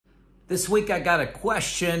This week I got a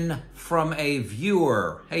question from a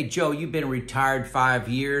viewer. Hey Joe, you've been retired 5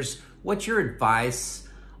 years. What's your advice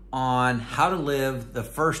on how to live the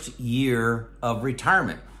first year of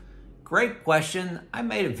retirement? Great question. I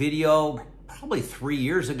made a video probably 3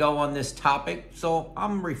 years ago on this topic. So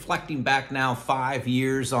I'm reflecting back now 5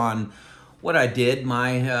 years on what I did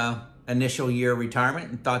my initial year of retirement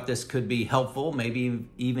and thought this could be helpful, maybe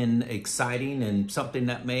even exciting and something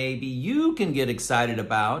that maybe you can get excited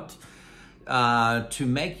about to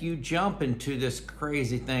make you jump into this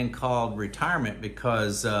crazy thing called retirement,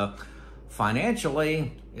 because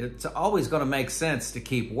financially it's always going to make sense to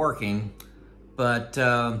keep working, but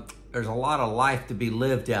there's a lot of life to be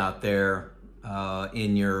lived out there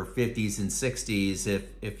in your 50s and 60s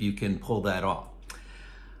if you can pull that off.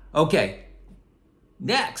 Okay,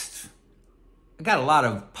 next, I got a lot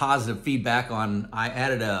of positive feedback on, I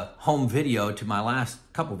added a home video to my last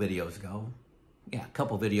couple videos ago. Yeah, a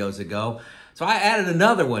couple videos ago. So I added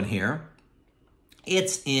another one here.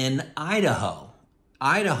 It's in Idaho.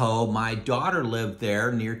 Idaho, my daughter lived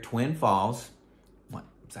there near Twin Falls. Well,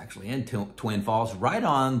 it's actually in Twin Falls, right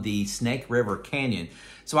on the Snake River Canyon.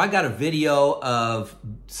 So I got a video of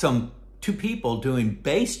two people doing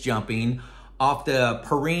base jumping off the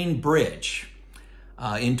Perrine Bridge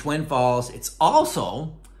in Twin Falls. It's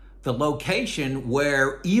also the location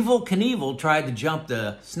where Evel Knievel tried to jump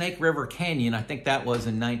the Snake River Canyon. I think that was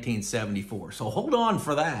in 1974. So hold on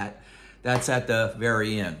for that. That's at the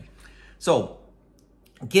very end. So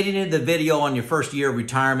getting into the video on your first year of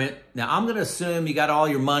retirement. Now I'm gonna assume you got all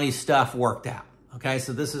your money stuff worked out. Okay,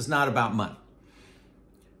 so this is not about money.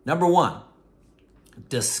 Number one,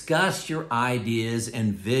 discuss your ideas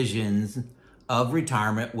and visions of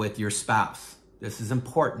retirement with your spouse. This is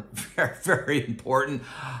important, very, very important.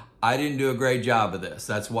 I didn't do a great job of this.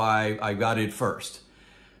 That's why I got it first.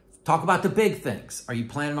 Talk about the big things. Are you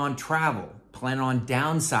planning on travel? Planning on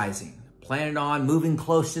downsizing? Planning on moving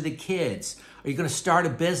close to the kids? Are you gonna start a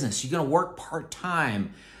business? You're gonna work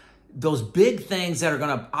part-time? Those big things that are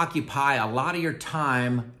gonna occupy a lot of your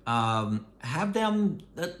time, have them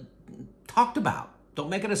talked about. Don't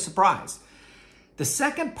make it a surprise. The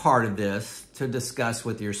second part of this to discuss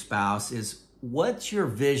with your spouse is, what's your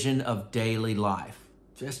vision of daily life?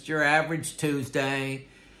 Just your average Tuesday?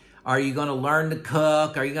 Are you gonna learn to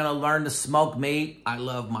cook? Are you gonna learn to smoke meat? I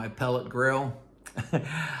love my pellet grill.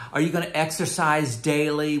 Are you gonna exercise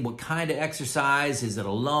daily? What kind of exercise? Is it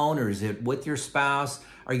alone or is it with your spouse?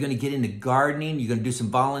 Are you gonna get into gardening? You're gonna do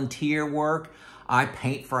some volunteer work? I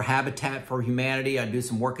paint for Habitat for Humanity. I do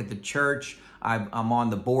some work at the church. I'm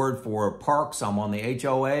on the board for parks. I'm on the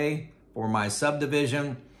HOA for my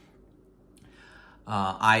subdivision.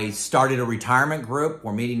 I started a retirement group.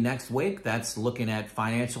 We're meeting next week. That's looking at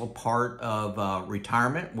financial part of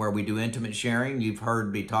retirement, where we do intimate sharing. You've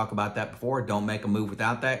heard me talk about that before. Don't make a move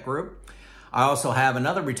without that group. I also have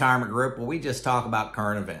another retirement group where we just talk about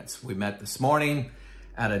current events. We met this morning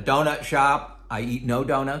at a donut shop. I eat no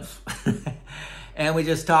donuts. And we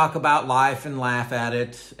just talk about life and laugh at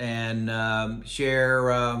it and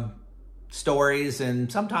share stories. And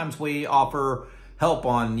sometimes we offer help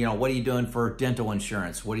on, what are you doing for dental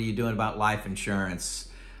insurance? What are you doing about life insurance,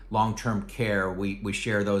 long-term care? We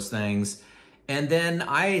share those things. And then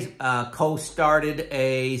I co-started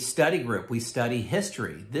a study group. We study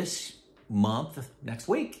history. This month, next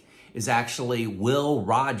week, is actually Will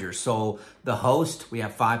Rogers. So the host, we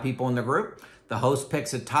have 5 people in the group. The host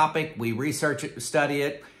picks a topic. We research it, study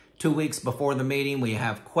it. 2 weeks before the meeting, we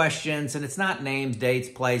have questions. And it's not names, dates,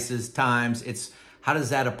 places, times. It's how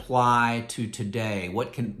does that apply to today?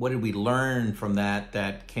 What did we learn from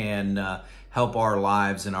that can help our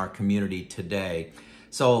lives and our community today?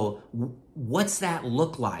 So what's that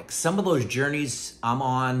look like? Some of those journeys I'm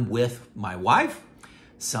on with my wife.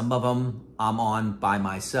 Some of them I'm on by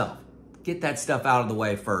myself. Get that stuff out of the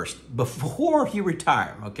way first before you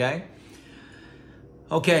retire, okay?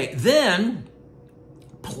 Okay, then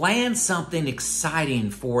plan something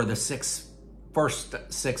exciting for the first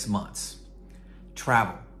 6 months.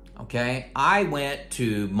 Travel, okay? I went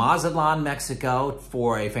to Mazatlan, Mexico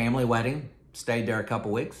for a family wedding. Stayed there a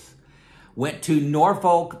couple weeks. Went to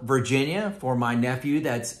Norfolk, Virginia for my nephew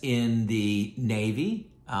that's in the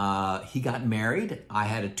Navy. He got married. I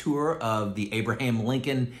had a tour of the Abraham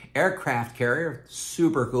Lincoln aircraft carrier.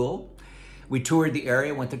 Super cool. We toured the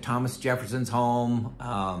area, went to Thomas Jefferson's home.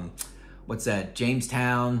 What's that?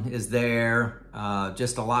 Jamestown is there.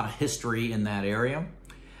 Just a lot of history in that area.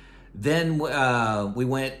 Then we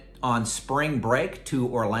went on spring break to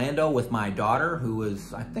Orlando with my daughter, who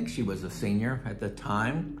was, I think she was a senior at the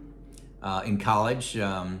time in college.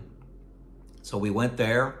 So we went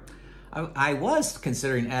there. I was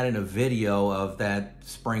considering adding a video of that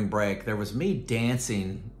spring break. There was me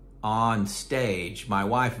dancing on stage. My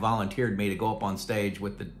wife volunteered me to go up on stage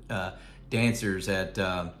with the dancers at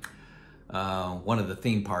one of the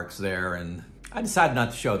theme parks there, and I decided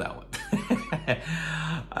not to show that one.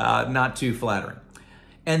 Not too flattering.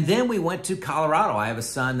 And then we went to Colorado. I have a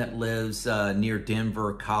son that lives near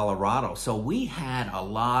Denver, Colorado. So we had a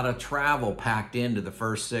lot of travel packed into the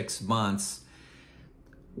first 6 months.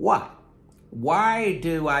 Why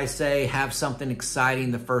do I say have something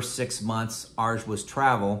exciting the first 6 months? Ours was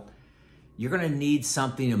travel. You're gonna need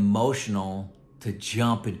something emotional to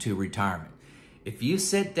jump into retirement. If you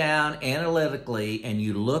sit down analytically and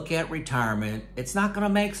you look at retirement, it's not gonna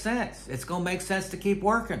make sense. It's gonna make sense to keep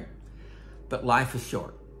working. But life is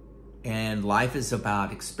short, and life is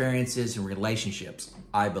about experiences and relationships,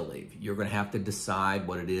 I believe. You're gonna have to decide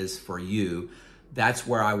what it is for you. That's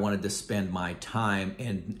where I wanted to spend my time,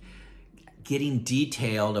 and getting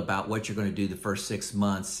detailed about what you're gonna do the first 6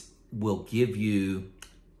 months will gave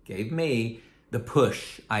me the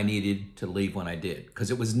push I needed to leave when I did.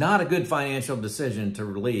 Because it was not a good financial decision to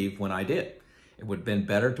leave when I did. It would have been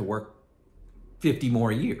better to work 50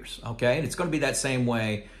 more years, okay? And it's gonna be that same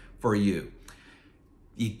way for you.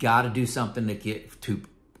 You got to do something to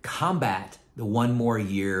combat the one more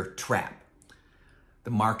year trap.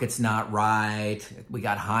 The market's not right. We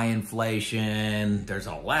got high inflation. There's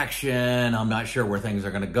an election. I'm not sure where things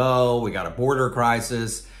are going to go. We got a border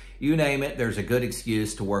crisis. You name it, there's a good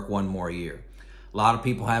excuse to work one more year. A lot of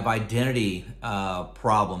people have identity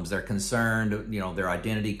problems. They're concerned, their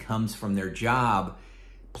identity comes from their job.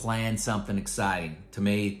 Plan something exciting. To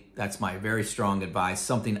me, that's my very strong advice,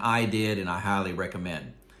 something I did and I highly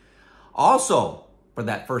recommend. Also, for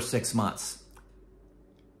that first 6 months,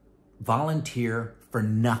 volunteer for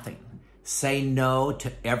nothing. Say no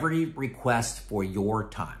to every request for your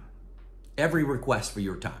time. Every request for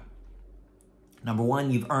your time. Number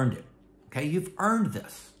one, you've earned it. Okay, you've earned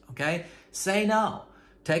this. Okay, say no.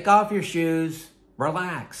 Take off your shoes,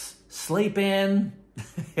 relax, sleep in.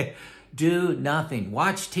 Do nothing.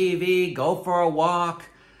 Watch TV, go for a walk,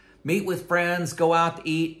 meet with friends, go out to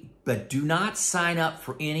eat, but do not sign up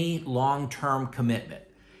for any long-term commitment.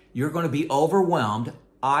 You're going to be overwhelmed,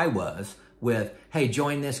 I was, with, hey,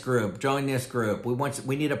 join this group, join this group.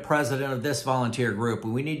 We need a president of this volunteer group.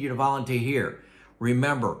 We need you to volunteer here.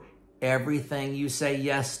 Remember, everything you say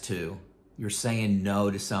yes to, you're saying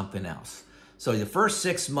no to something else. So the first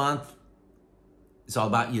 6 months is all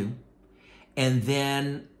about you. And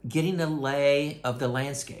then getting a lay of the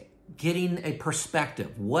landscape, getting a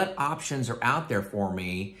perspective. What options are out there for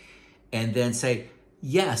me? And then say,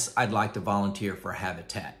 yes, I'd like to volunteer for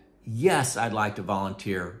Habitat. Yes, I'd like to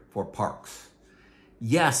volunteer for parks.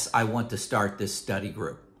 Yes, I want to start this study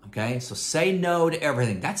group. Okay, so say no to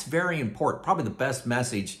everything. That's very important. Probably the best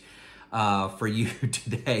message for you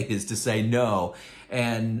today is to say no.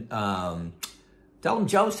 And tell them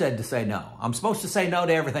Joe said to say no. I'm supposed to say no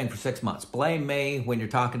to everything for 6 months. Blame me when you're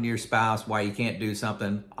talking to your spouse why you can't do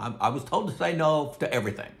something. I was told to say no to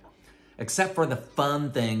everything, except for the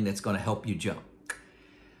fun thing that's going to help you jump.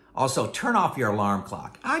 Also, turn off your alarm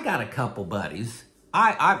clock. I got a couple buddies.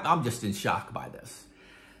 I'm just in shock by this.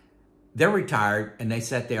 They're retired and they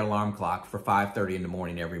set their alarm clock for 5:30 in the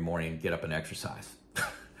morning every morning and get up and exercise.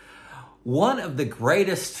 One of the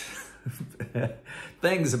greatest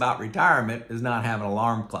things about retirement is not having an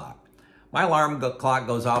alarm clock. My alarm clock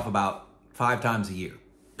goes off about 5 times a year.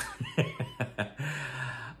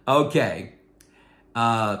 Okay,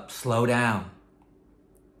 slow down.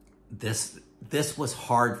 This was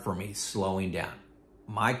hard for me, slowing down.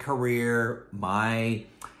 My career, my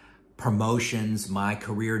promotions, my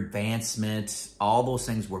career advancement, all those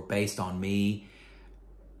things were based on me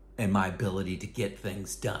and my ability to get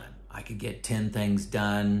things done. I could get 10 things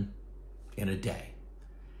done in a day.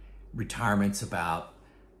 Retirement's about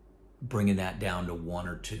bringing that down to 1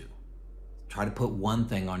 or 2. Try to put one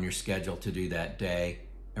thing on your schedule to do that day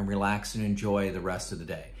and relax and enjoy the rest of the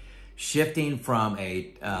day. Shifting from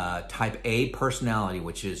a type A personality,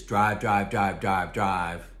 which is drive, to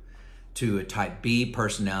a type B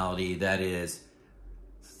personality that is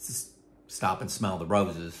stop and smell the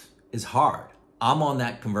roses is hard. I'm on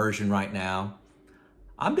that conversion right now.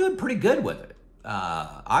 I'm doing pretty good with it.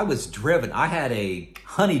 I was driven. I had a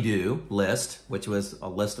honeydew list, which was a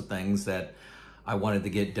list of things that I wanted to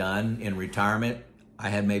get done in retirement. I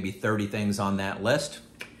had maybe 30 things on that list,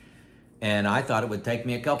 and I thought it would take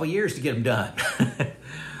me a couple years to get them done.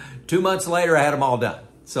 2 months later, I had them all done.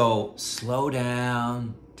 So slow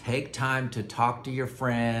down, take time to talk to your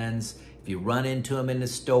friends. If you run into them in the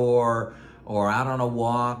store or out on a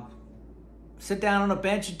walk, Sit down on a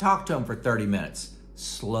bench and talk to them for 30 minutes.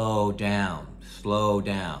 Slow down, slow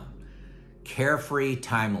down. Carefree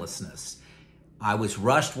timelessness. I was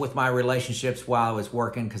rushed with my relationships while I was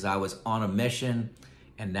working because I was on a mission,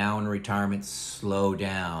 and now in retirement, slow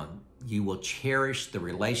down. You will cherish the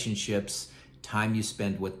relationships, time you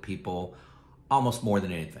spend with people, almost more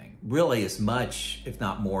than anything. Really as much, if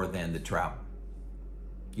not more, than the travel.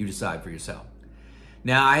 You decide for yourself.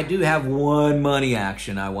 Now, I do have one money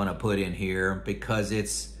action I want to put in here because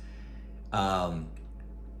it's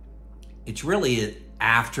really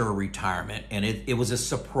after retirement, and it was a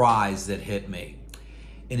surprise that hit me.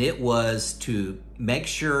 And it was to make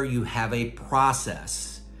sure you have a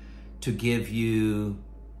process to give you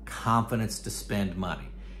confidence to spend money.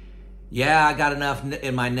 Yeah, I got enough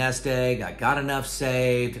in my nest egg. I got enough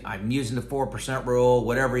saved. I'm using the 4% rule,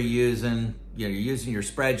 whatever you're using. You're using your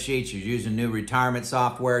spreadsheets. You're using new retirement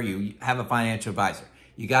software. You have a financial advisor.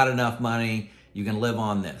 You got enough money. You can live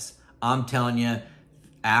on this. I'm telling you,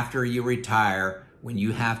 after you retire, when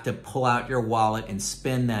you have to pull out your wallet and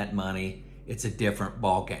spend that money, it's a different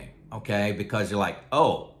ball game, okay? Because you're like,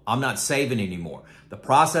 oh, I'm not saving anymore. The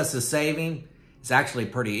process of saving is actually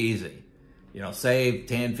pretty easy. You know, save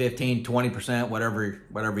 10, 15, 20%,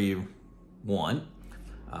 whatever you want.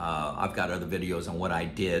 I've got other videos on what I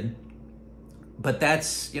did. But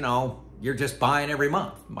that's, you know, you're just buying every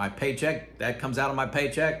month. My paycheck, that comes out of my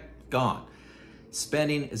paycheck, gone.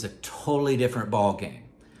 Spending is a totally different ball game.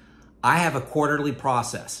 I have a quarterly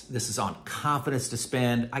process. This is on confidence to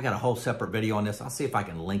spend. I got a whole separate video on this. I'll see if I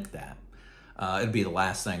can link that. It'll be the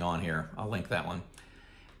last thing on here. I'll link that one.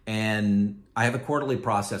 And I have a quarterly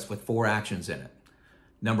process with 4 actions in it.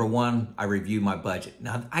 Number 1, I review my budget.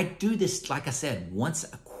 Now, I do this, like I said, once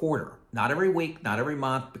a quarter. Not every week, not every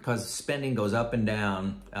month, because spending goes up and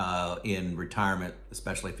down in retirement,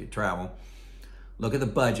 especially if you travel. Look at the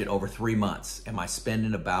budget over 3 months. Am I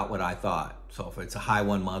spending about what I thought? So if it's a high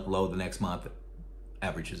one month, low the next month, it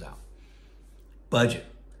averages out. Budget.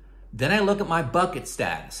 Then I look at my bucket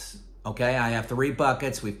status. Okay, I have 3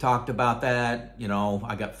 buckets. We've talked about that. You know,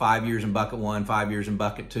 I got 5 years in bucket 1, 5 years in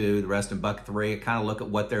bucket 2, the rest in bucket 3. I kind of look at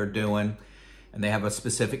what they're doing, and they have a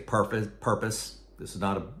specific purpose. This is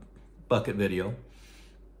not a bucket video.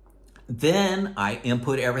 Then I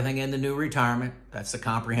input everything in the new retirement. That's the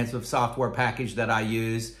comprehensive software package that I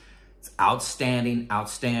use. It's outstanding,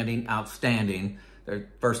 outstanding, outstanding. The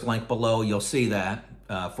first link below, you'll see that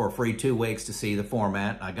for a free 2 weeks to see the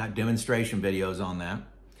format. I got demonstration videos on that.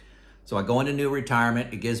 So I go into new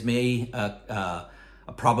retirement. It gives me a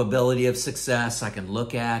probability of success. I can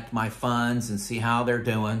look at my funds and see how they're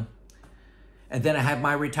doing. And then I have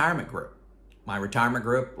my retirement group. My retirement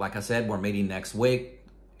group, like I said, we're meeting next week.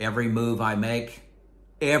 Every move I make,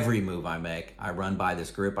 I run by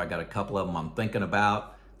this group. I got a couple of them I'm thinking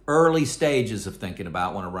about. Early stages of thinking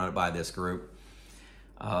about, want to run it by this group.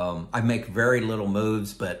 I make very little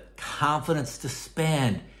moves, but confidence to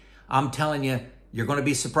spend. I'm telling you, you're going to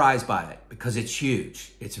be surprised by it because it's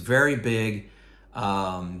huge. It's very big.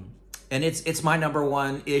 And it's my number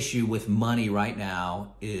one issue with money right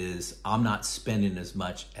now is I'm not spending as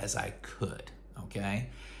much as I could, okay?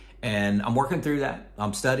 And I'm working through that.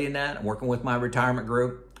 I'm studying that. I'm working with my retirement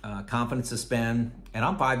group, confidence to spend, and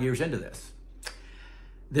I'm 5 years into this.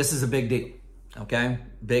 This is a big deal, okay?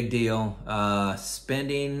 Big deal.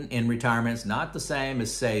 Spending in retirement is not the same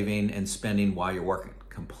as saving and spending while you're working.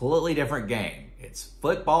 Completely different game. It's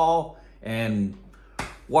football and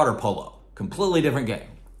water polo. Completely different game,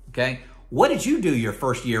 okay? What did you do your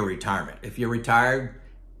first year of retirement? If you're retired,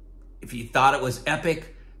 if you thought it was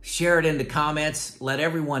epic, share it in the comments. Let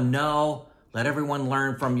everyone know. Let everyone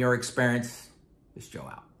learn from your experience. This is Joe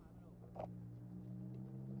out.